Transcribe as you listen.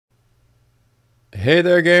Hey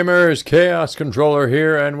there gamers, Chaos Controller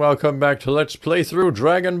here, and welcome back to Let's Play Through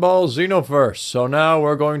Dragon Ball Xenoverse. So now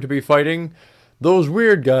we're going to be fighting those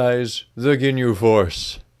weird guys, the Ginyu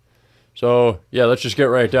Force. So, yeah, let's just get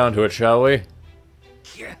right down to it, shall we?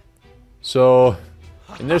 So,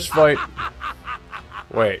 in this fight...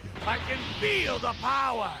 Wait. I can feel the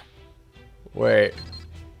power! Wait.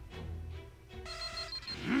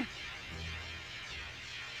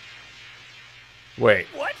 Wait.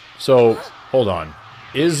 What? So, hold on.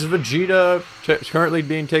 Is Vegeta currently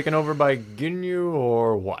being taken over by Ginyu,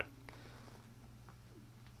 or what?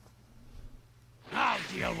 I'll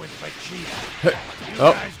deal with Vegeta. You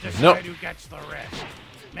Oh, guys decide no. who gets the rest.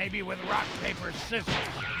 Maybe with rock, paper, scissors.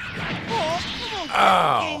 Oh, come on,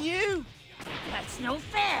 Ow. can you? That's no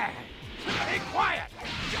fair. Be quiet!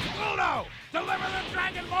 Uno! Deliver the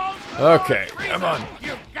Dragon Balls to the Okay, Lord come Frieza. on.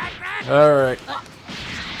 You got that? Alright.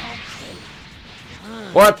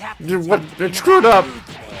 What? What? It screwed up!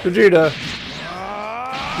 Vegeta!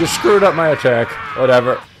 You screwed up my attack.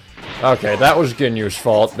 Whatever. Okay, that was Ginyu's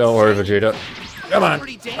fault. Don't worry, Vegeta. Come on.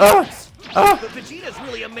 Pretty Ah! dangerous. Ah! But Vegeta's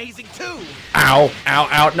really amazing too. Ow! Ow!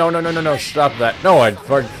 Ow! No! No! No! No! No! Stop that! No!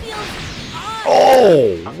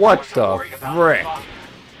 Oh! What the frick?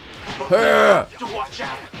 Ah!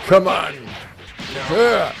 Come on!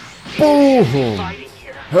 Ah! Boom!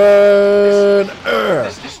 And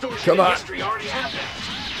come on!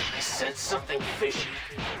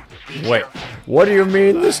 Wait, what do you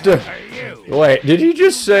mean this? Wait, did he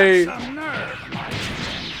just say? Some nerve.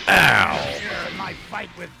 Ow! Here in my fight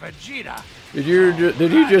with Vegeta.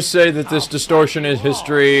 Did he just say that this distortion in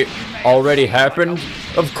history already happened?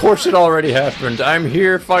 Of course it already happened. I'm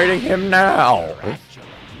here fighting him now. Actually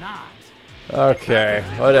not. Okay,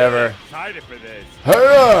 whatever. Excited for this.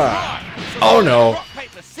 Hurrah! Oh no! Rock,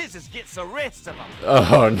 paper, scissors gets the rest of them.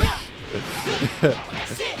 Oh no!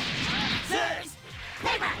 Scissors,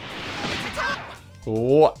 paper.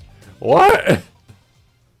 What? What?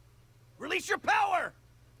 Release your power.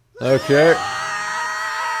 Okay.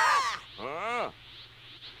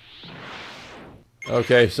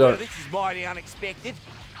 Okay, so This is mighty unexpected.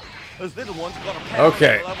 Those little ones got a power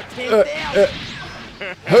okay. level over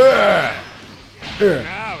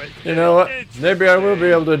 10,000. You know what? Maybe I will be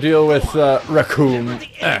able to deal with Raccoon. The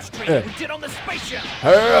edge training we did on the spaceship.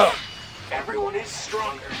 Hurrah! Everyone is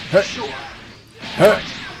stronger, Huh. sure.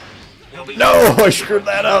 They'll be No, I screwed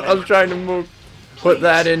that up. I was trying to move, put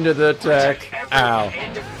that into the attack. Ow!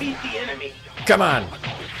 and defeat the enemy. Come on,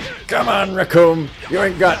 come on, Raccoon. You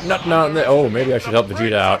ain't got nothing on there. Oh, maybe I should help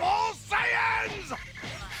Vegeta out. All Saiyans!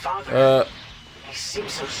 Father, he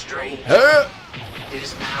seems so strange. Huh? Did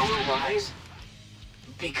his power rise?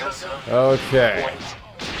 Because of... Okay.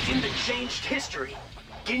 Wait, in the changed history,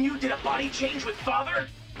 Ginyu did a body change with Father?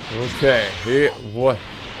 Okay. Here, what?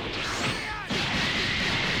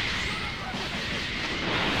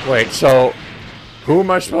 Wait. So, who am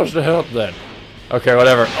I supposed to help then? Okay,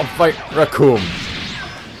 whatever. I'll fight Raccoon.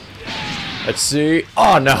 Let's see.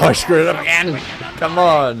 Oh no, I screwed it up again. Come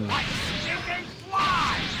on.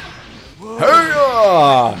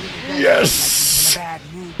 Hurrah! Yes! Bad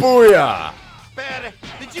move. Booyah! Better.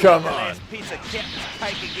 Did you Come eat the on. last piece of Captain's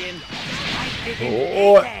cake again? I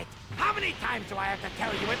didn't What? eat it. How many times do I have to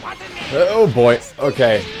tell you it wasn't me? Oh boy.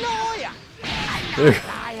 Okay. Lawyer. I'm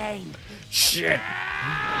not lying. Shit.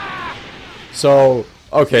 So,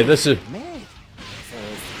 okay, this is... Man.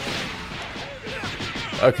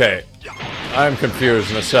 Okay. I'm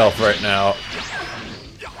confused myself right now.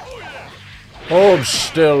 Hold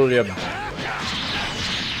still, you...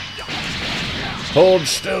 Hold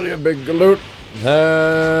still, you big galoot.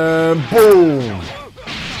 And boom!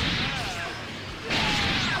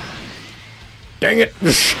 Dang it!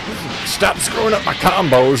 Stop screwing up my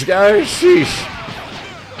combos, guys! Sheesh!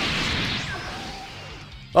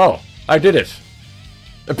 Oh, I did it!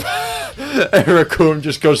 And Raccoon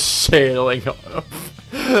just goes sailing off.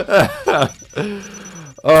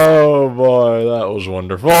 Oh boy, that was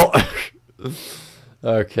wonderful.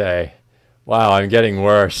 Okay. Wow, I'm getting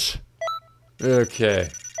worse. Okay.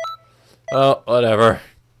 Well, whatever.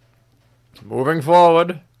 Moving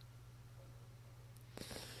forward.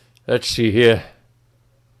 Let's see here.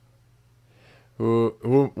 Where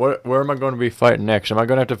am I going to be fighting next? Am I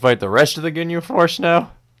going to have to fight the rest of the Ginyu Force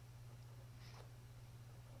now?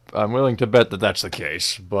 I'm willing to bet that that's the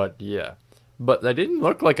case, but yeah. But that didn't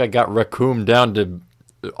look like I got Raccoon down to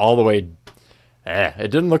all the way...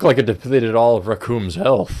 it didn't look like it depleted all of Raccoon's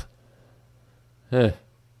health. Well,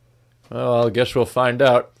 I guess we'll find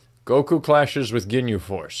out. Goku clashes with Ginyu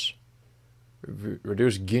Force.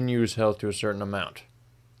 Reduce Ginyu's health to a certain amount.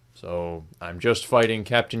 So, I'm just fighting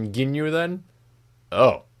Captain Ginyu then?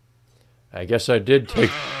 Oh. I guess I did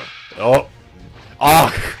take... Oh!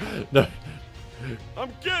 Ah! No.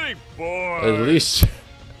 I'm getting bored. At least...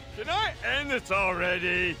 Can I end this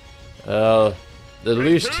already? At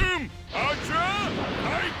least... Tomb, Ultra,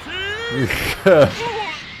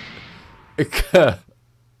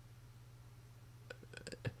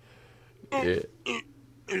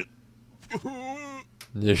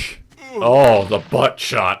 Oh, the butt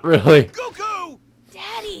shot, really? Goku!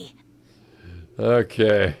 Daddy!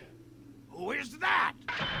 Okay. Who is that?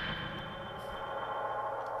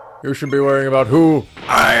 You should be worrying about who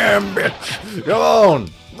I am, bitch! Come on!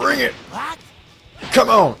 Bring it! What? Come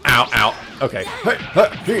on! Ow, ow. Okay. Hey, hey,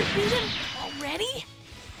 Beat him already?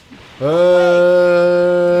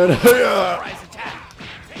 hiya. Surprise attack.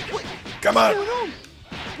 Come on!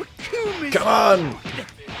 Raccoon is Come on!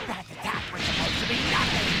 That attack was supposed to be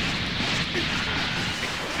nothing.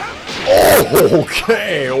 Oh,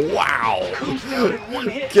 okay! Wow! Coom's down in one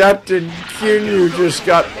hit. Captain Ginyu just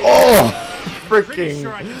got... Oh! Freaking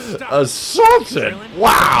sure I can stop assaulted!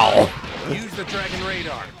 Wow! Use the dragon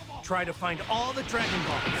radar. Try to find all the Dragon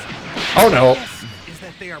Balls. Oh no! Guess is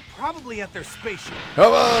that they are probably at their spaceship.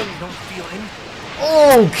 Come on! Don't feel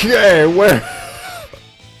anything. Okay, where?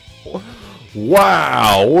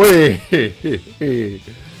 Wow! Wait!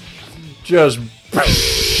 Just...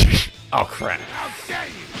 Oh crap! How dare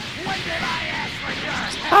you! When did I ask for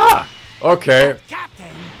yours? Ah! Okay,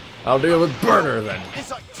 Captain! I'll deal with Burner then.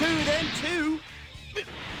 It's like 2 then 2. Uh,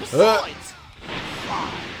 Besides,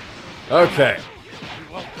 okay.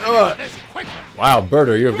 Come on. This quickly. Wow,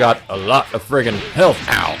 Burner, you've got a lot of friggin' health.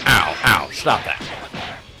 Ow, ow, ow. Stop that.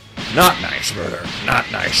 Not nice, Burner.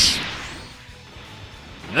 Not nice.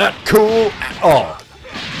 Not cool at all.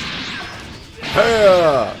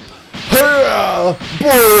 Hiya! Hiya!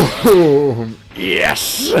 Boom!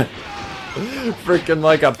 Yes! Freaking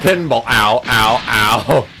like a pinball. Ow, ow,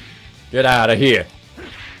 ow. Get out of here.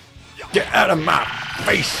 Get out of my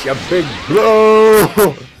face, you big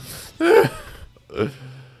blow!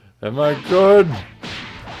 Am I good?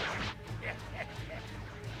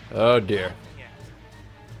 Oh dear.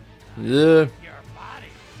 Yeah.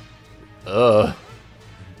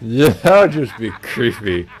 Yeah, that'll just be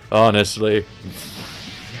creepy, honestly.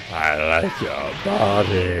 I like your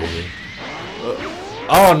body.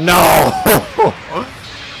 Oh no!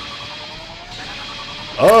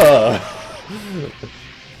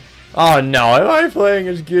 Oh no, am I playing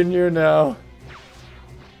as Ginyu now?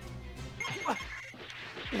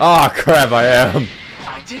 Oh crap, I am.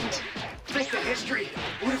 I didn't think the history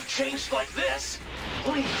would have changed like this.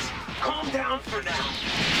 Please, calm down for now.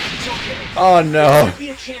 It's okay. Oh no. There'll be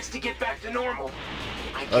a chance to get back to normal.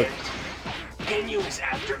 I get it. Ginyu is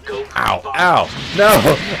after Goku. Ow, ow. No.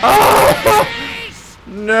 Oh!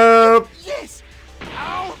 Nope. Yes!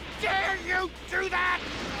 How dare you do that?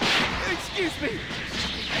 Excuse me.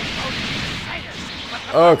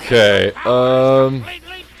 Okay,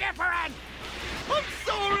 Completely different. I'm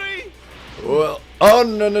sorry. well, oh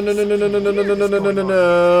no no no no no no no no no no no no no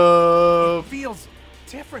no. Feels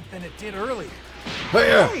different than it did earlier.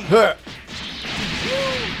 Hiya, hiya.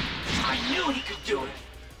 I knew he could do it.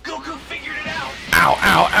 Goku figured it out. Ow,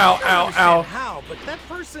 ow, ow, I ow, understand ow. how, but that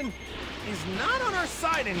person is not on our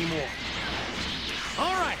side anymore.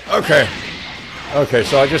 All right. Okay. Okay,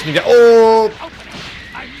 so I just need to. Oh.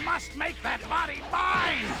 I must make that body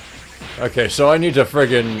mine. Okay, so I need to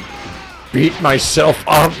friggin' beat myself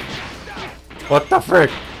up. What the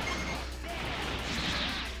frick?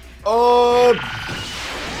 Oh.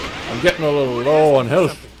 I'm getting a little low on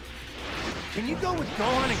health. Can you go with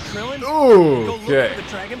Gohan and Krillin? Ooh, Go look okay. for the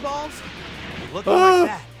Dragon Balls? Looking like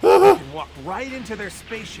that, you can walk right into their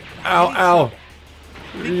spaceship. Ow, ow. I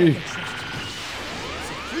think I can trust you.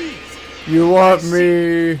 So please, You want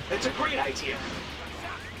me? It's a great idea.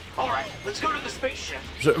 All right, let's go to the spaceship.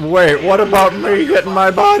 Wait, what about me getting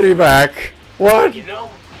my body back? What? You know,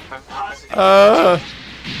 I'm positive.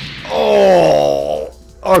 Oh.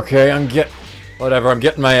 Okay, whatever, I'm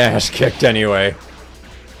getting my ass kicked anyway.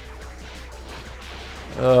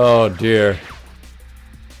 Oh dear.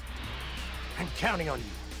 I'm counting on you.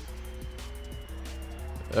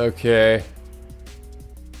 Okay.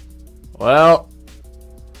 Well,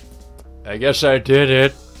 I guess I did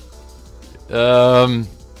it.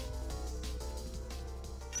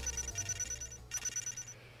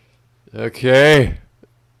 Okay.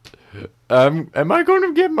 Am I going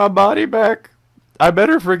to get my body back? I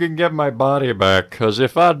better friggin' get my body back, cause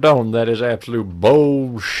if I don't, that is absolute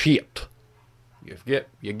bullshit.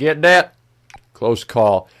 You get that? Close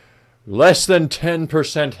call. Less than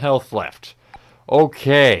 10% health left.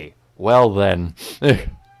 Okay. Well then.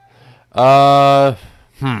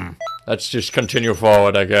 Let's just continue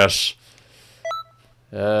forward, I guess.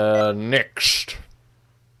 Next.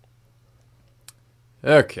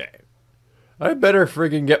 Okay. I better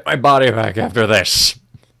friggin' get my body back after this.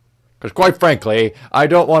 Because quite frankly, I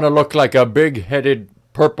don't want to look like a big-headed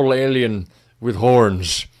purple alien with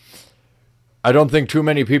horns. I don't think too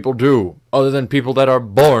many people do, other than people that are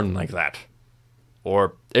born like that.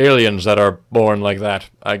 Or aliens that are born like that,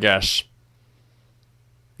 I guess.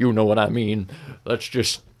 You know what I mean. Let's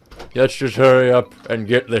just hurry up and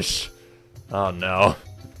get this. Oh no.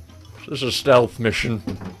 This is a stealth mission.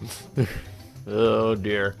 Oh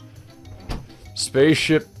dear.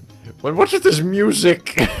 Spaceship. What's with this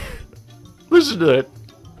music? Listen to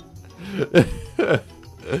it.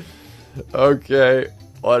 Okay,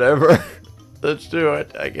 whatever. Let's do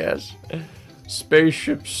it, I guess.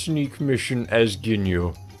 Spaceship sneak mission as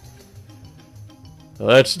Ginyu.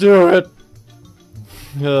 Let's do it.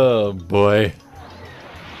 Oh boy.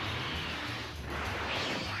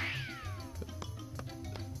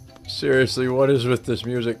 Seriously, what is with this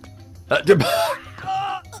music?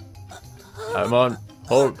 I'm on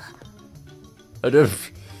hold.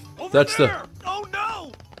 That's the. Oh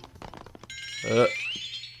no!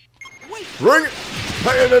 Ring it!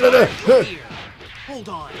 Hold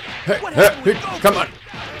on. Hey, come on!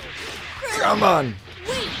 Come on!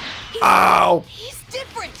 Wait, Ow! he's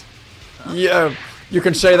different. Yeah, you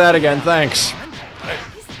can say that again, thanks.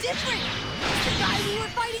 He's different. He's the guy we were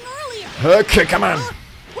fighting earlier. Okay, come on.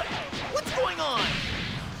 What's going on?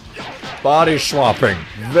 Body swapping.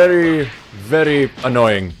 Very, very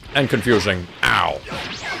annoying and confusing. Ow.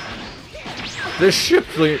 This ship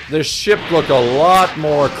looked a lot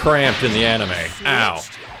more cramped in the anime. Ow.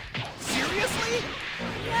 Seriously?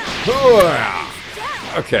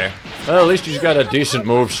 Okay. Well, at least he's got a decent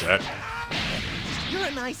moveset. You're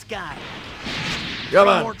a nice guy. Come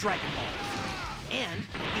More on. Dragon Balls. And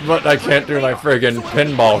But I can't do my friggin'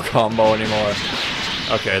 pinball combo anymore.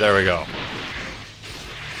 Okay, there we go.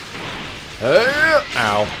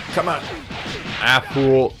 Ow. Come on.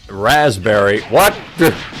 Apple, raspberry. What?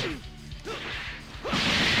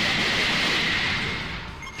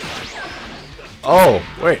 Oh,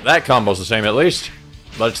 wait, that combo's the same at least.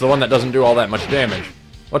 But it's the one that doesn't do all that much damage.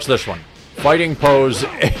 What's this one? Fighting pose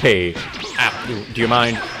A. Do you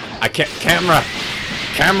mind? I can't. Camera,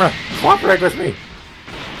 cooperate with me.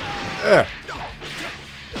 Ugh.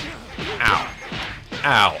 Ow.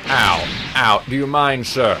 Ow, ow, ow. Do you mind,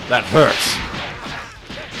 sir? That hurts.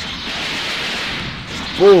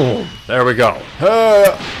 Boom. There we go.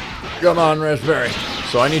 Come on, raspberry.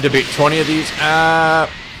 So I need to beat 20 of these.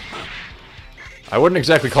 I wouldn't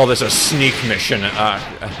exactly call this a sneak mission.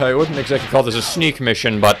 I wouldn't exactly call this a sneak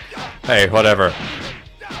mission, but hey, whatever.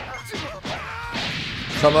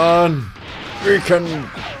 Come on. We can...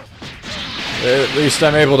 At least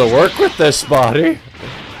I'm able to work with this body.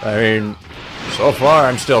 I mean, so far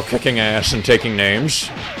I'm still kicking ass and taking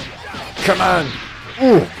names. Come on.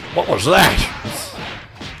 Ooh, what was that?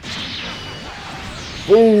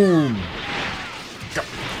 Boom.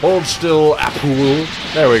 Hold still, Apple.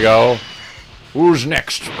 There we go. Who's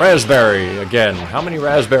next? Raspberry again. How many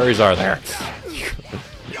raspberries are there?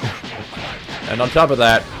 And on top of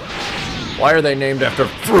that, why are they named after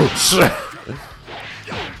fruits?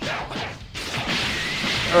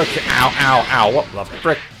 Okay, ow, ow, ow. What the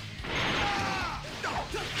frick?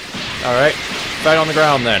 Alright, fight on the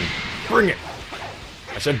ground then. Bring it.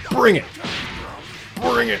 I said bring it.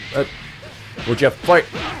 Bring it. Would you fight?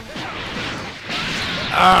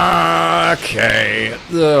 Okay.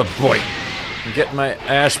 Oh boy. I'm getting my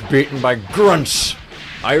ass beaten by grunts.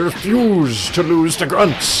 I refuse to lose to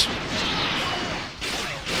grunts.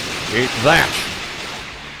 Eat that.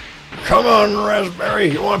 Come on, Raspberry.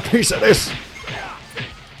 You want a piece of this?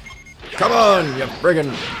 Come on, you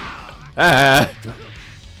friggin'...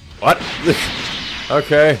 What?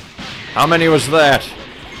 Okay. How many was that?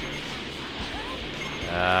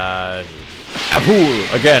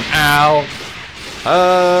 Apple. Again. Ow.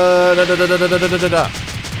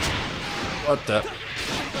 What the?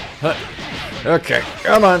 Okay,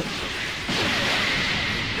 come on.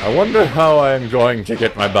 I wonder how I'm going to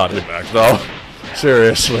get my body back, though.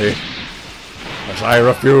 Seriously. As I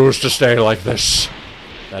refuse to stay like this.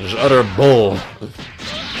 That is utter bull.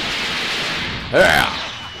 Yeah.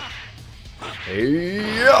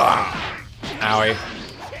 Yeah. Owie.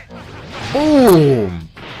 Boom.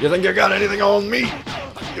 You think you got anything on me?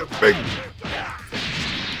 You big...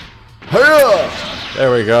 Hiya!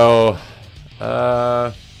 There we go.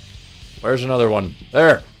 Where's another one?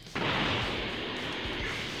 There.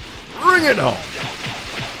 Bring it home.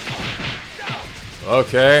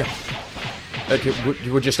 Okay.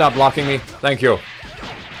 Would you stop blocking me? Thank you.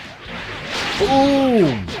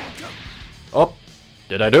 Boom. Oh.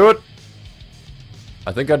 Did I do it?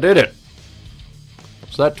 I think I did it.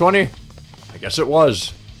 Was that 20? I guess it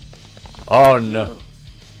was. Oh no.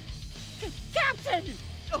 Captain!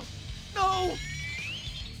 Oh, no!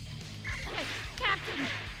 Captain,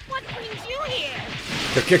 what brings you here?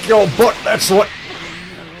 To kick your butt, that's what.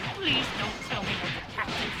 Please don't tell me that the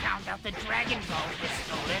captain found out the Dragon Ball was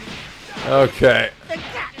stolen. Okay. The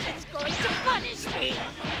captain's going to punish me.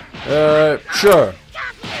 Sure.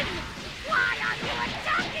 Captain, why are you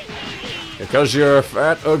attacking me? Because you're a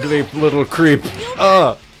fat, ugly little creep.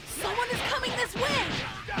 Someone is coming this way.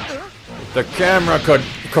 The camera could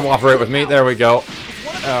cooperate with me. There we go.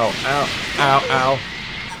 Ow, ow, ow, ow.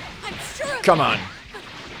 I'm sure of Come on. it.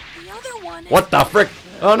 The other one is... What the frick?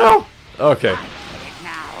 Oh no. Okay.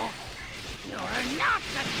 Now, you're not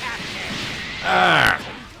the captain. Ah.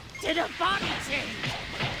 Did a body change?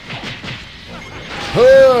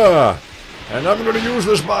 And I'm gonna use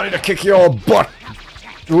this body to kick your butt.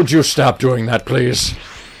 Would you stop doing that, please?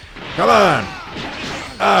 Come on.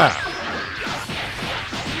 Ah.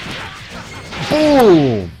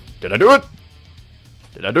 Boom. Did I do it?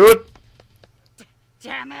 Did I do it?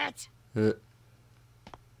 Damn it.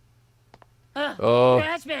 Oh.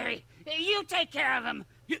 Raspberry, you take care of him.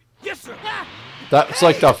 Yes, sir. Ah, That's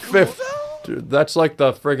like the fifth. Dude, that's like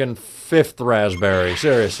the friggin' fifth raspberry.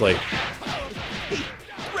 Seriously. He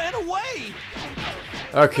ran away.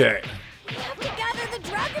 Okay. we have to gather the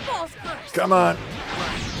Dragon Balls first. Come on.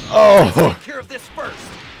 Oh. Take care of this first.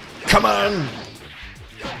 Come on.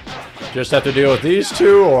 Just have to deal with these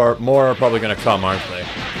two, or more are probably gonna come, aren't they?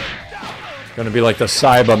 Gonna be like the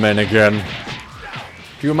Cybermen again.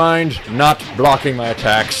 Do you mind not blocking my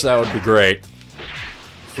attacks? That would be great.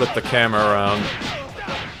 Flip the camera around.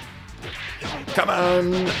 Come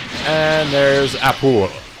on! And there's Apu.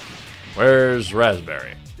 Where's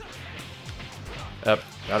Raspberry? How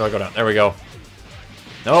do I go down? There we go.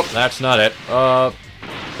 Nope, that's not it.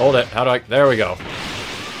 Hold it. How do I... There we go.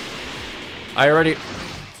 I already...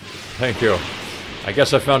 Thank you. I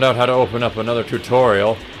guess I found out how to open up another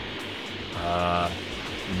tutorial.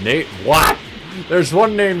 What? There's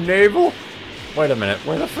one named Naval? Wait a minute.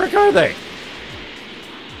 Where the frick are they?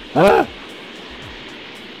 Huh?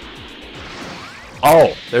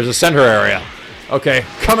 Oh, there's a center area. Okay,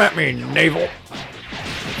 come at me, Naval.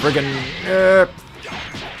 Friggin'...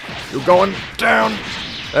 you're going down.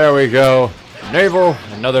 There we go. Naval,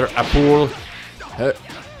 another Apul.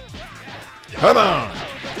 Come on.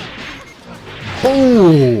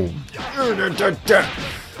 Boom.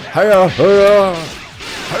 Hiya, hiya,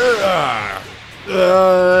 hiya.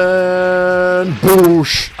 And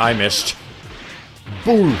boosh. I missed.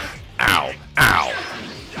 Boosh. Ow, ow.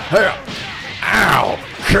 Hiya. Ow!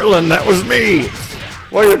 Krillin, that was me!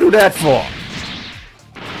 What do you do that for?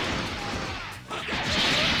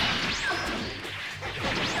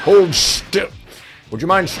 Hold still. Would you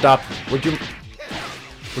mind stop? Would you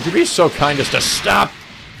be so kind as to stop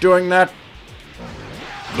doing that?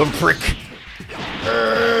 The prick.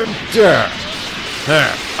 There.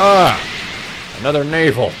 Another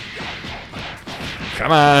naval.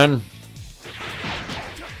 Come on.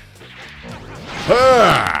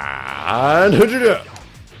 I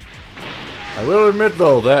will admit,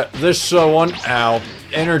 though, that this one,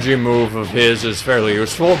 energy move of his is fairly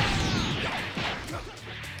useful.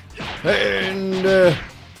 And,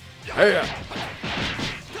 hey.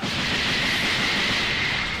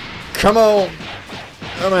 Come on.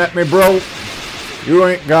 Come at me, bro. You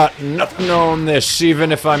ain't got nothing on this,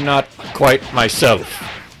 even if I'm not quite myself.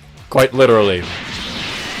 Quite literally.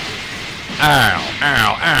 Ow,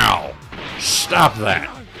 ow, ow. Stop that.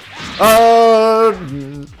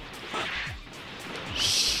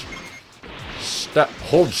 Stop.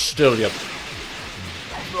 Hold still, you.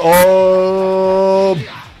 Oh.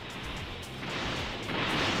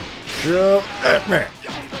 Jump at me.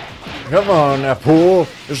 Come on, Apu.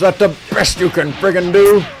 Is that the best you can friggin'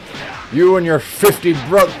 do? You and your 50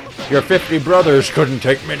 brothers couldn't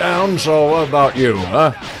take me down, so what about you,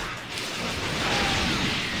 huh?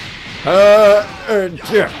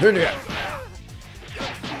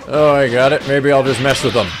 Oh, I got it. Maybe I'll just mess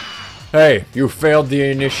with them. Hey, you failed the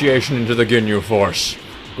initiation into the Ginyu Force.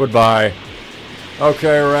 Goodbye.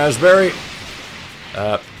 Okay, Raspberry.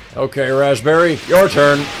 Okay, Raspberry, your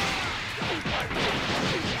turn.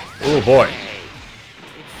 Oh, boy. It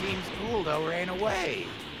seems Gouldo ran away.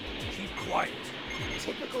 Keep quiet.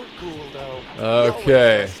 Typical Gouldo.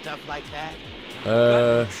 Okay. Stuff like that.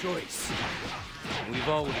 No choice. We've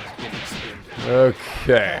always been expended.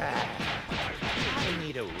 Okay. I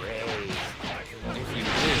need a raise. If you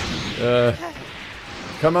did,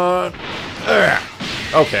 Come on.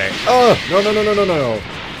 Okay. Oh, no.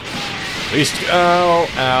 At least, ow,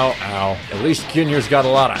 ow, ow. At least Ginyu's got a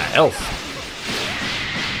lot of health.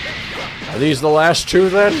 Are these the last two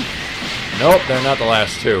then? Nope, they're not the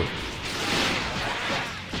last two.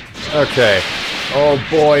 Okay. Oh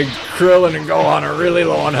boy, Krillin and Gohan are really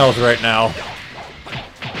low on health right now.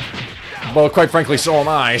 Well, quite frankly, so am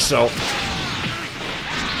I, so...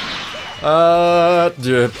 Oh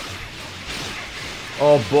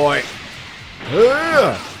boy.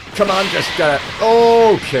 Come on, just gotta...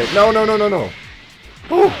 Okay. No, no, no, no, no.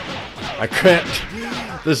 Oh, I can't.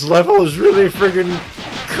 This level is really friggin'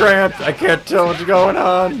 cramped. I can't tell what's going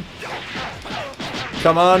on.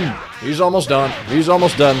 Come on. He's almost done. He's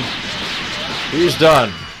almost done. He's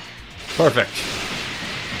done. Perfect.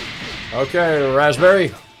 Okay,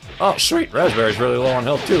 Raspberry. Oh, sweet. Raspberry's really low on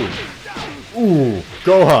health, too. Ooh,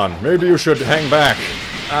 Gohan, maybe you should hang back.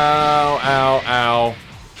 Ow, ow, ow.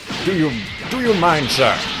 Do you mind,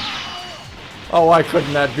 sir? Oh, why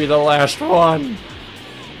couldn't that be the last one?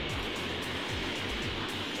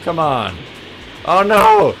 Come on. Oh,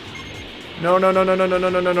 no! No, no, no, no, no, no, no,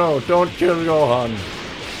 no, no, no. Don't kill Gohan.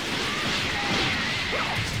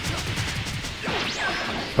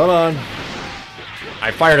 Come on.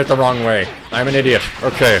 I fired it the wrong way. I'm an idiot.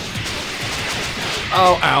 Okay.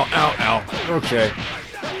 Ow, ow, ow, ow. Okay.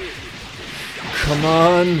 Come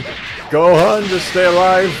on. Gohan, just stay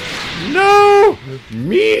alive. No!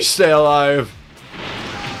 Me stay alive.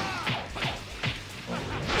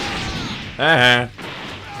 Now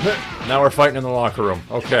we're fighting in the locker room.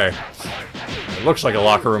 Okay. It looks like a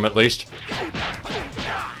locker room at least.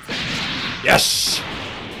 Yes!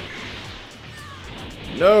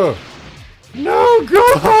 No! No!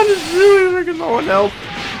 Gohan is really freaking low on health.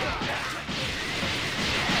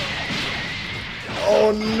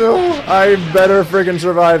 Oh no! I better friggin'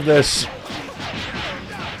 survive this.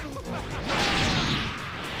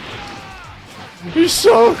 He's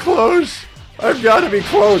so close! I've got to be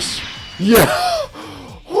close! Yeah!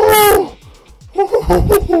 Oh!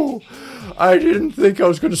 Oh! I didn't think I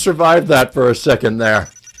was going to survive that for a second there.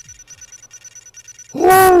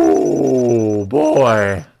 Oh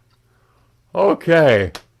boy!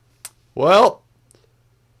 Okay. Well.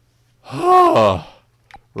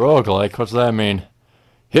 Roguelike, what's that mean?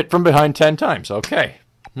 Hit from behind 10 times. Okay.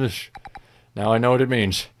 Now I know what it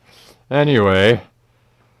means. Anyway.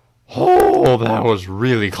 Oh, that was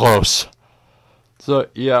really close. So,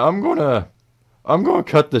 yeah, I'm gonna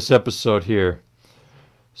cut this episode here.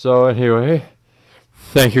 So, anyway,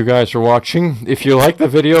 thank you guys for watching. If you like the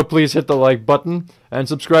video, please hit the like button and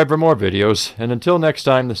subscribe for more videos. And until next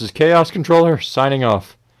time, this is Chaos Controller signing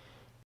off.